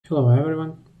Hello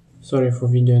everyone. Sorry for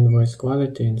video and voice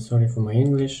quality and sorry for my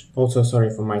English. Also sorry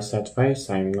for my sad face.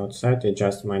 I'm not sad, it's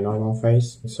just my normal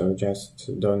face. So just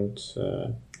don't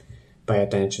pay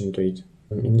attention to it.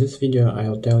 In this video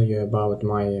I'll tell you about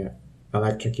my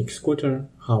electric Kickscooter,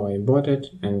 how I bought it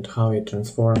and how it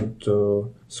transformed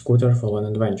to scooter for long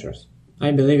adventures.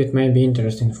 I believe it may be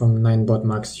interesting for Ninebot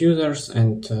Max users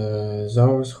and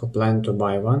those who plan to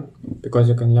buy one, because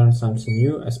you can learn something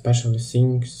new, especially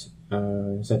things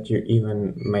that you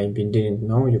even maybe didn't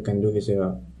know you can do with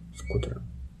your scooter.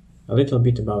 A little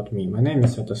bit about me. My name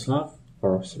is Svetoslav,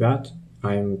 or Svyat.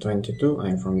 I'm 22,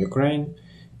 I'm from Ukraine,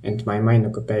 and my main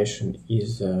occupation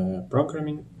is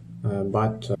programming,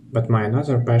 but my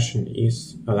another passion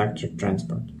is electric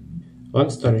transport. Long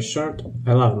story short,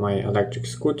 I love my electric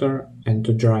scooter, and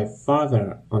to drive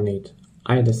farther on it,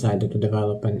 I decided to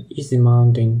develop an easy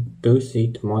mounting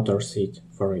 2-seat motor seat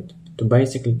for it, to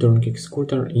basically turn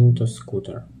Kickscooter into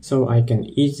scooter, so I can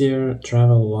easier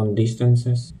travel long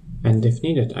distances, and if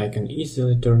needed I can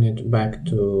easily turn it back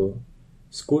to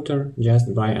scooter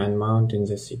just by unmounting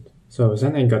the seat. So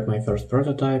then I got my first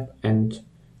prototype, and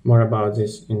more about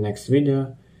this in next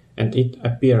video, and it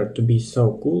appeared to be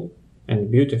so cool and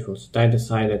beautiful that I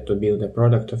decided to build a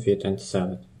product of it and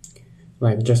sell it.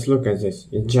 Like, just look at this,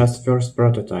 it's just first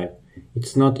prototype,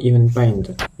 it's not even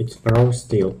painted, it's raw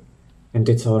steel, and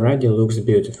it already looks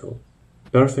beautiful.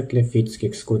 Perfectly fits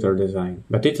Kickscooter design,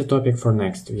 but it's a topic for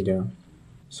next video.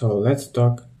 So let's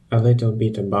talk a little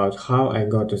bit about how I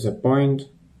got to the point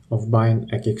of buying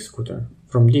a Kickscooter.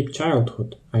 From deep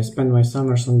childhood, I spent my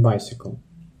summers on bicycle.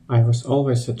 I was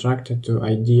always attracted to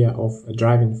idea of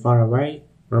driving far away,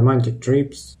 romantic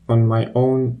trips on my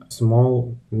own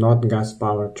small, not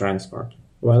gas-powered transport.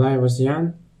 While I was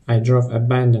young, I drove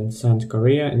abandoned sand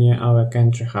Korea near our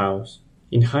country house.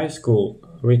 In high school,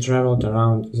 we traveled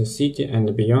around the city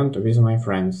and beyond with my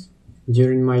friends.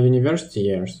 During my university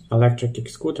years, electric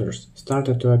Kickscooters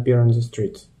started to appear on the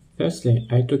streets. Firstly,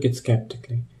 I took it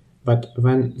skeptically, but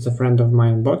when the friend of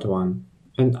mine bought one,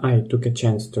 and I took a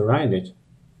chance to ride it,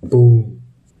 boom!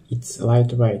 It's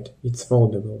lightweight, it's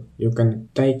foldable, you can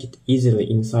take it easily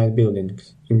inside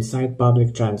buildings, inside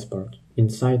public transport,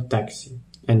 inside taxi,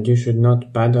 and you should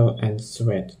not pedal and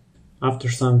sweat. After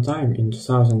some time, in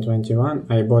 2021,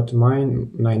 I bought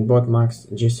mine Ninebot Max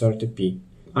G30P.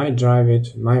 I drive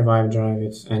it, my wife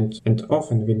drives it, and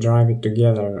often we drive it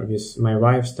together with my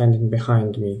wife standing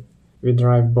behind me. We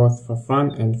drive both for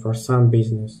fun and for some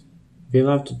business. We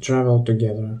love to travel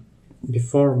together.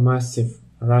 Before massive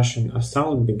Russian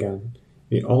assault began,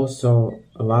 we also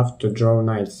loved to draw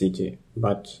Night City,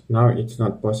 but now it's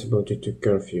not possible due to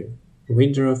curfew.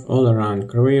 We drove all around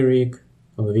Kryvyi Rih,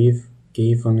 Lviv,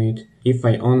 Kiev on it. If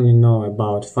I only know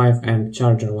about 5 amp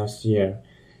charger last year,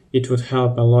 it would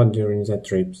help a lot during the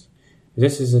trips.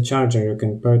 This is a charger you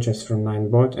can purchase from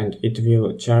Ninebot, and it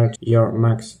will charge your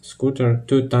Max scooter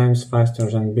 2 times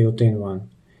faster than built-in one.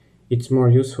 It's more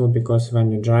useful because when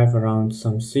you drive around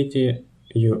some city,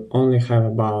 you only have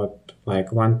about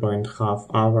like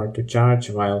 1.5 hour to charge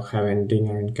while having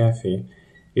dinner in cafe.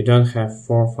 You don't have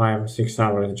 4, 5 or 6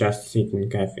 hours just sitting in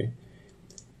cafe.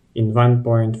 In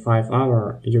 1.5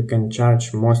 hour you can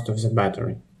charge most of the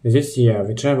battery. This year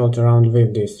we traveled around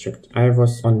Lviv district. I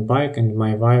was on bike and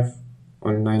my wife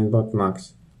on Ninebot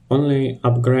Max. Only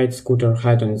upgrade scooter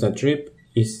had on the trip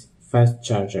is fast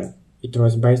charger. It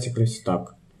was basically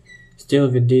stock. Still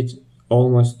we did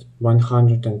almost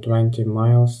 120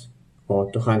 miles or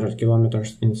 200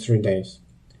 kilometers in 3 days.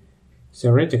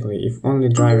 Theoretically, if only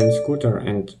driving scooter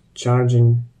and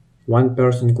charging, one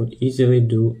person could easily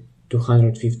do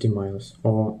 250 miles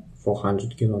or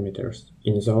 400 kilometers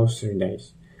in those 3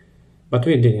 days. But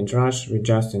we didn't rush, we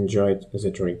just enjoyed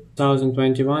the trip.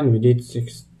 2021 we did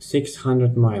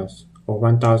 600 miles or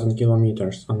 1000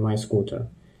 kilometers on my scooter.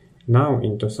 Now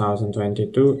in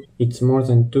 2022 it's more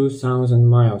than 2000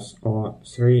 miles or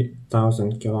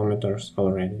 3000 kilometers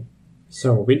already.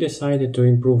 So we decided to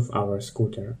improve our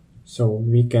scooter, so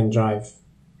we can drive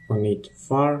on it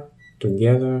far,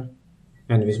 together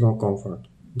and with more comfort.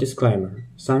 Disclaimer,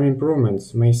 some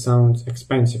improvements may sound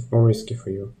expensive or risky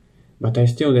for you, but I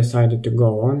still decided to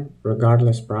go on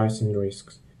regardless price and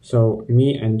risks, so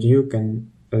me and you can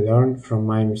learn from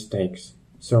my mistakes.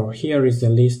 So here is the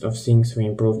list of things we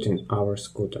improved in our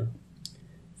scooter.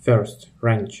 First,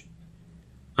 range.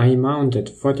 I mounted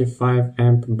 45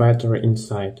 amp battery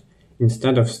inside,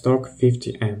 instead of stock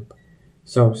 50 amp,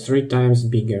 so 3 times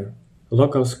bigger.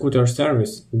 Local scooter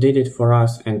service did it for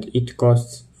us and it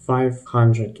costs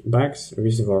 500 bucks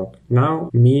with work.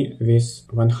 Now me with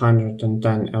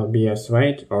 110 lbs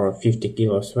weight or 50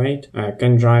 kilos weight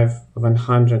can drive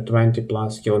 120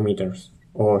 plus kilometers.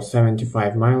 or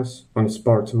 75 miles on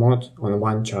sport mode on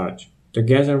one charge.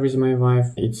 Together with my wife,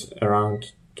 it's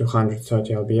around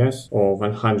 230 lbs or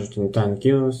 110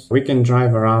 kilos. We can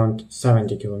drive around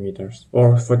 70 kilometers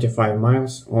or 45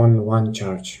 miles on one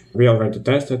charge. We already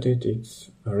tested it, it's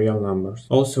real numbers.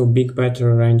 Also, big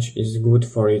battery range is good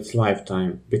for its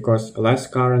lifetime because less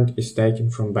current is taken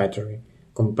from battery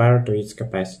compared to its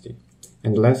capacity,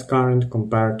 and less current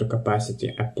compared to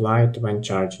capacity applied when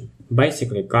charging.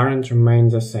 Basically, current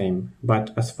remains the same,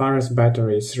 but as far as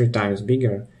battery is 3 times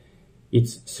bigger,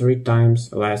 it's 3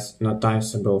 times less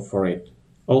noticeable for it.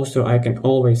 Also, I can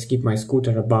always keep my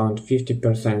scooter about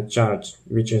 50% charged,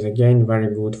 which is again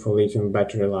very good for lithium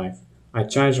battery life. I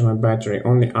charge my battery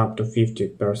only up to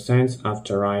 50%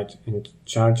 after ride and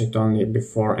charge it only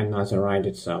before another ride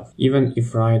itself. Even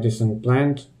if ride isn't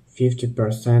planned,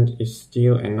 50% is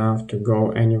still enough to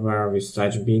go anywhere with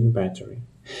such big battery.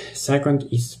 Second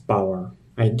is power.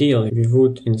 Ideally, we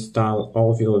would install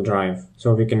all-wheel drive,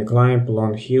 so we can climb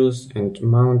long hills and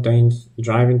mountains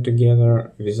driving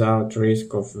together without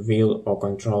risk of wheel or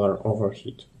controller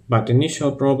overheat. But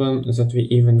initial problem is that we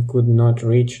even could not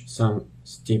reach some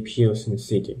steep hills in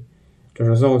city. To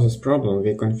resolve this problem,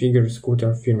 we configure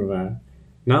scooter firmware.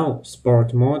 Now,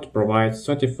 Sport mode provides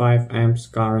 35 amps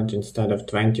current instead of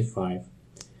 25.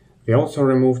 We also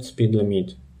removed speed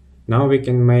limit. Now we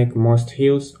can make most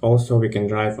hills, also we can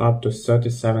drive up to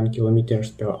 37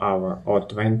 km per hour or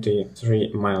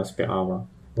 23 miles per hour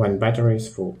when battery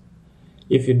is full.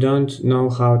 If you don't know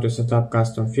how to set up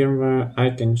custom firmware, I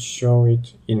can show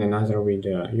it in another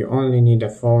video. You only need a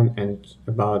phone and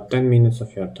about 10 minutes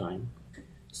of your time.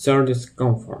 Third is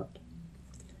comfort.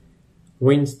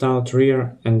 We installed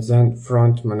rear and then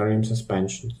front Monorim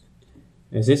suspensions.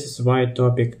 This is a wide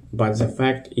topic, but the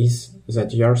fact is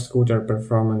that your scooter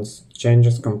performance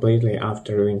changes completely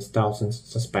after you install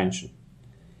suspension.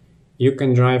 You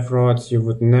can drive roads you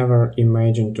would never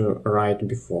imagine to ride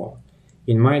before.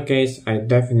 In my case, I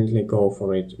definitely go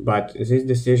for it, but this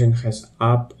decision has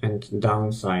up and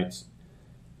down sides.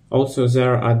 Also,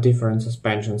 there are different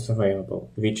suspensions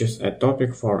available, which is a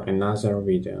topic for another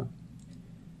video.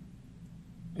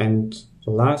 And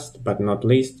last but not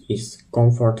least is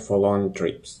comfort for long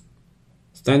trips.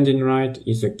 Standing ride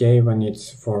is okay when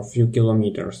it's for a few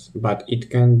kilometers, but it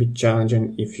can be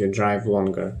challenging if you drive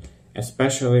longer,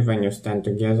 especially when you stand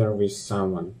together with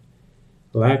someone.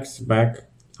 Legs, back,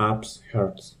 abs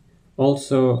hurts.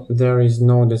 Also, there is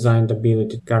no designed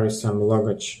ability to carry some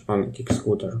luggage on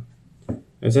Kickscooter.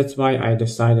 That's why I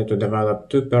decided to develop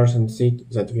two-person seat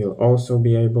that will also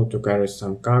be able to carry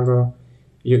some cargo.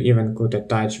 You even could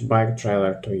attach bike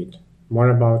trailer to it. More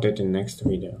about it in next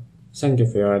video. Thank you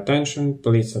for your attention.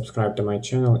 Please subscribe to my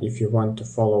channel if you want to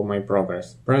follow my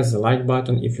progress. Press the like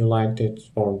button if you liked it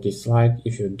or dislike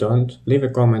if you don't. Leave a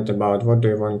comment about what do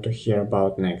you want to hear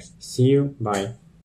about next. See you, bye.